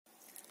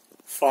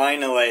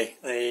Finally,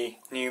 the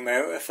new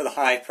motor for the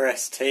Hyper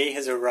ST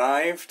has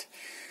arrived.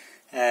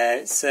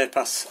 It's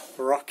Surpass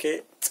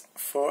Rocket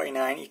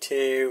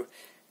 4092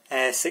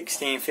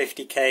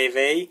 1650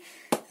 kV.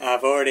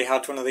 I've already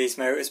had one of these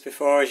motors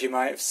before, as you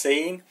might have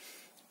seen,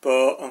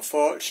 but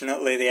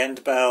unfortunately the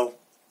end bell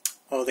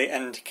or the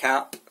end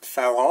cap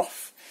fell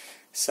off.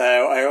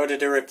 So I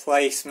ordered a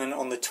replacement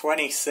on the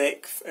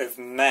 26th of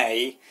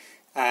May,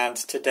 and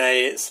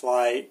today it's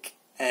like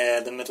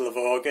the middle of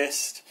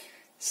August.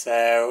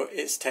 So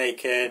it's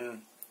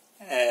taken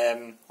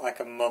like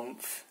a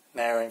month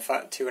now, in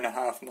fact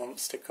 2.5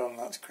 months to come.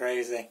 That's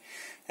crazy.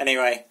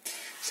 Anyway,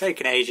 it's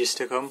taken ages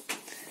to come.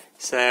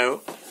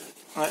 So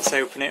let's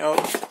open it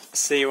up,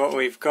 see what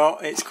we've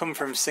got. It's come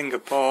from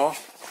Singapore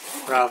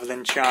rather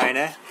than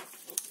China.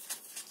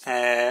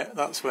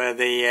 That's where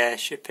the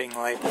shipping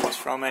label was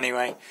from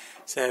anyway.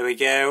 So there we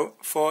go,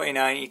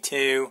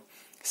 4092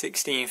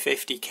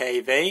 1650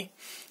 kV.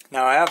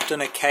 Now I have done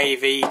a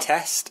kV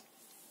test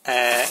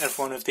of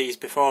one of these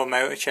before,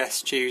 Motor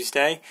Chest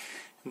Tuesday,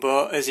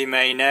 but as you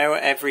may know,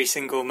 every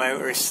single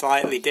motor is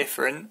slightly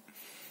different.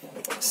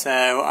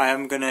 So I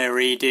am going to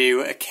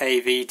redo a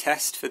kV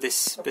test for this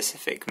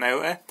specific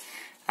motor,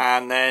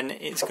 and then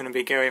it's going to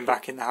be going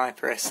back in the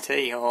Hyper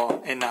ST, or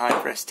in the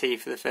Hyper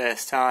ST for the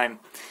first time.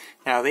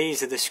 Now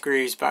these are the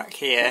screws back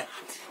here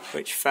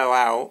which fell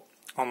out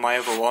on my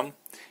other one,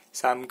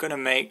 so I'm going to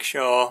make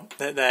sure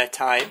that they're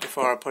tight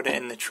before I put it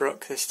in the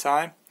truck this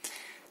time.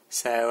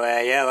 So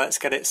yeah, let's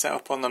get it set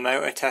up on the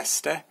motor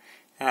tester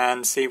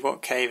and see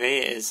what kV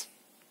it is.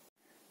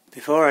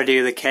 Before I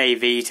do the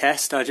kV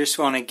test, I just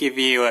want to give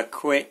you a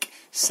quick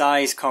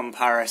size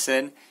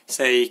comparison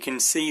so you can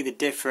see the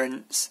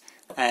difference,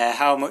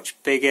 how much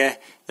bigger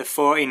the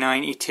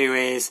 4092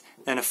 is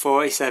than a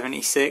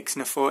 4076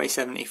 and a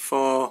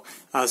 4074,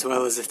 as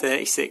well as a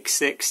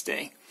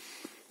 3660.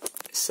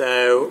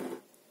 So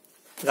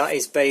that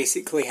is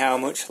basically how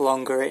much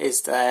longer it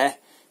is there.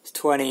 It's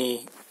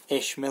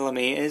 20-ish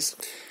millimeters.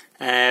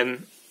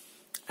 And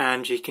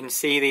you can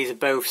see these are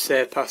both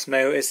Surpass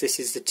motors.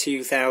 This is the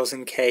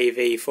 2000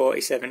 kV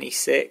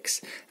 4076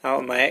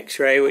 out of my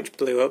X-ray, which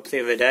blew up the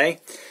other day.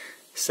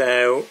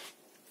 So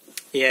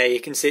yeah,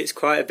 you can see it's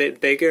quite a bit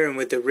bigger, and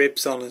with the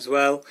ribs on as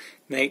well,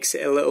 makes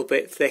it a little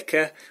bit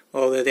thicker,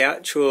 although the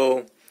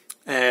actual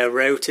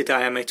rotor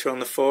diameter on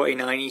the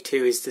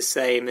 4092 is the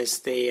same as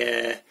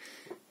the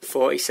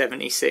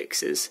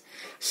 4076s.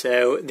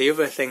 So the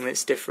other thing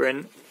that's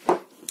different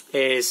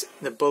is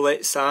the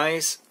bullet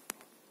size.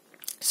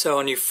 So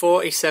on your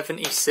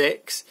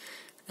 4076,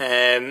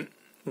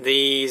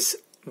 these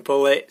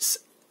bullets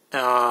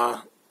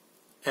are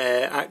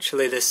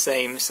actually the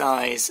same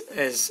size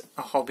as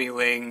a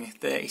Hobbywing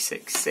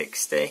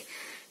 3660.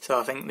 So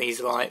I think these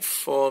are like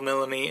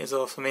 4mm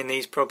or something.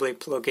 These probably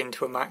plug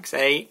into a Max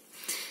 8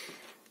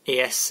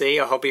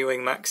 ESC, a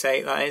Hobbywing Max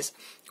 8 that is.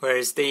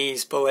 Whereas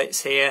these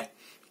bullets here,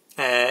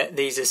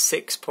 these are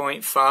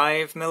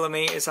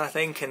 6.5mm I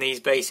think, and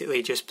these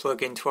basically just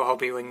plug into a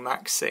Hobbywing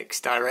Max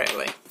 6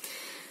 directly.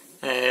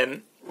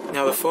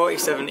 Now the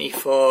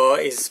 4074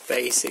 is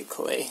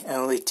basically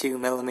only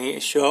 2mm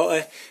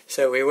shorter,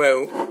 so we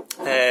won't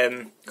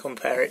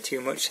compare it too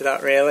much to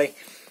that really.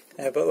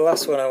 But the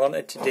last one I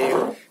wanted to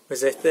do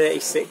was a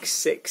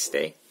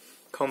 3660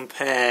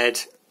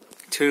 compared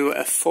to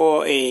a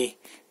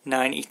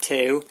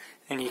 4092,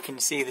 and you can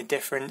see the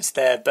difference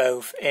there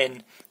both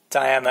in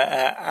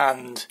diameter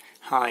and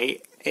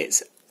height.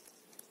 It's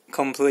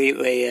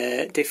completely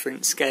a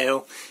different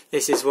scale.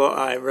 This is what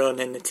I run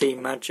in the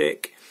Team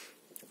Magic.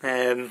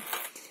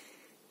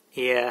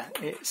 Yeah,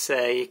 it's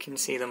you can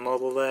see the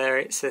model there.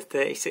 It's a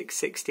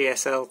 3660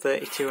 SL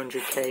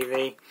 3200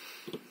 kV.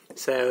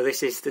 So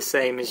this is the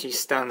same as your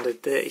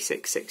standard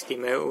 3660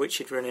 motor, which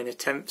you'd run in a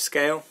 10th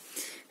scale,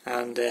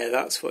 and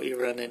that's what you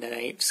run in an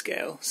 8th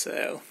scale.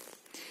 So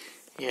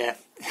yeah,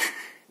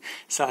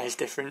 size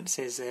difference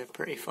is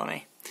pretty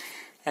funny.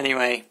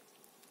 Anyway,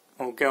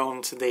 we'll go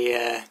on to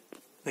the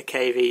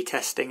kV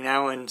testing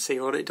now and see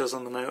what it does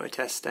on the motor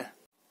tester.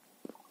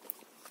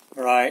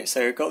 Right,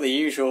 so we've got the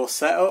usual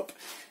setup.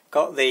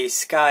 Got the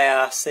Sky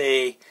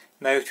RC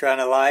motor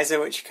analyzer,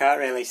 which you can't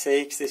really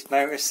see because this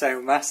motor is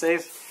so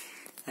massive.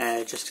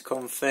 Just to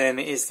confirm,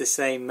 it is the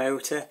same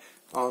motor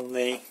on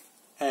the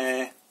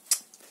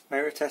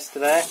motor tester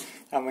there,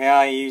 and we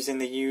are using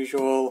the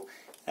usual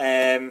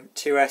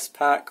 2S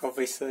pack.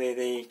 Obviously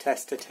the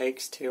tester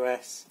takes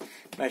 2S.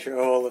 Measure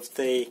all of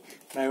the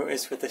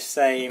motors with the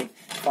same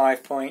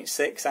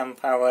 5.6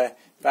 amp hour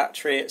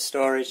battery at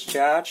storage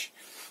charge.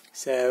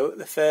 So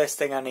the first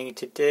thing I need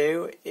to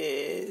do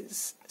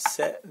is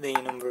set the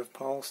number of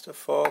poles to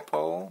 4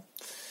 pole.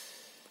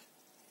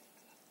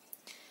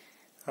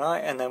 Right,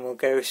 and then we'll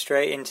go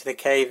straight into the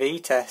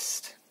kV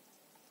test.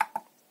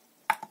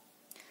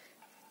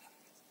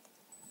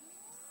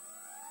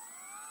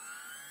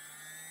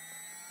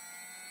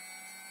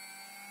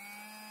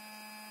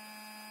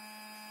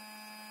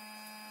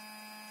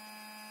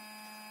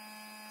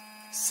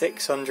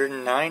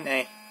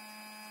 $690.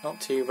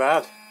 Not too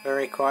bad.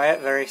 Very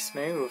quiet, very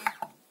smooth.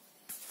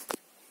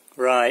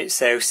 Right,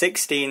 so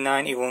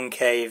 1691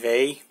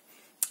 kV,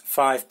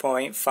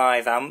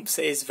 5.5 amps.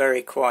 It is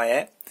very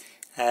quiet,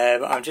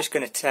 but I'm just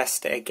going to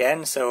test it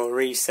again, so I'll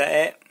reset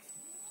it,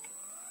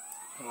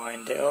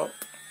 wind it up.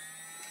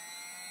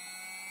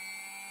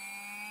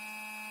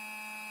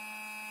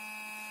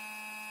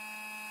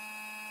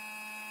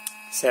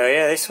 So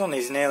yeah, this one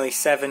is nearly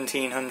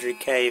 1700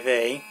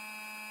 kV,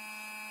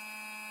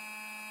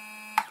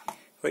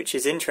 which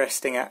is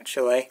interesting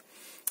actually,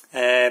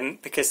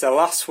 because the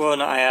last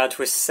one I had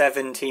was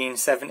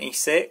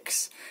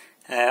 1776.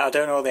 I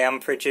don't know the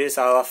amperages,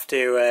 I'll have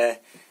to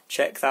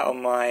check that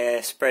on my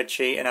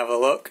spreadsheet and have a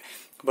look,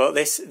 but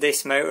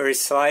this motor is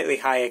slightly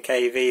higher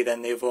kV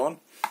than the other one,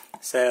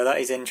 so that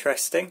is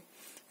interesting.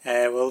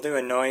 We'll do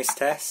a noise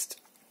test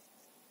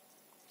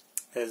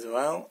as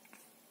well.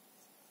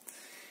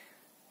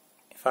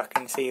 If I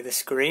can see the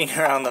screen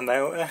around the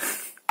motor.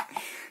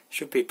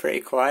 Should be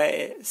pretty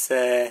quiet. It's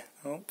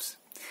oops,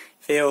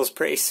 feels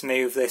pretty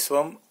smooth, this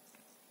one.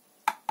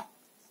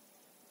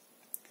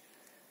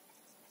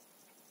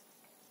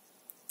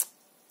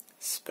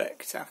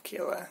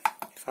 Spectacular.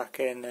 If I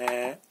can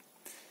there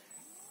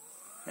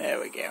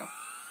we go.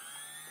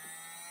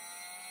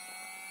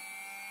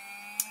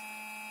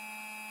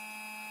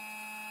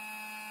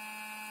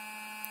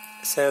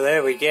 So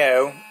there we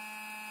go,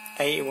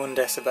 81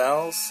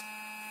 decibels.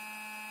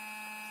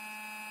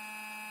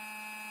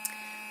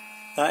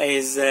 That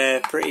is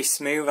pretty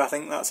smooth. I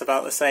think that's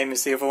about the same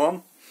as the other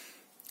one.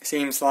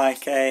 Seems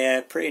like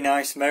a pretty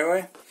nice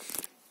motor.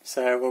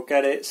 So we'll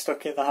get it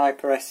stuck in the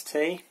Hyper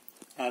ST,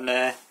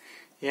 and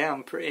yeah,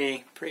 I'm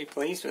pretty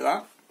pleased with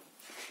that.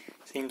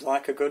 Seems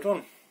like a good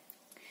one.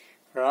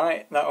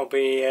 Right, that'll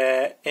be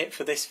it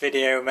for this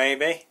video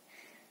maybe,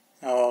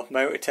 or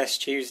Motor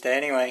Test Tuesday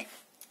anyway.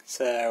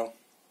 So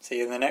see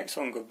you in the next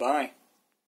one. Goodbye.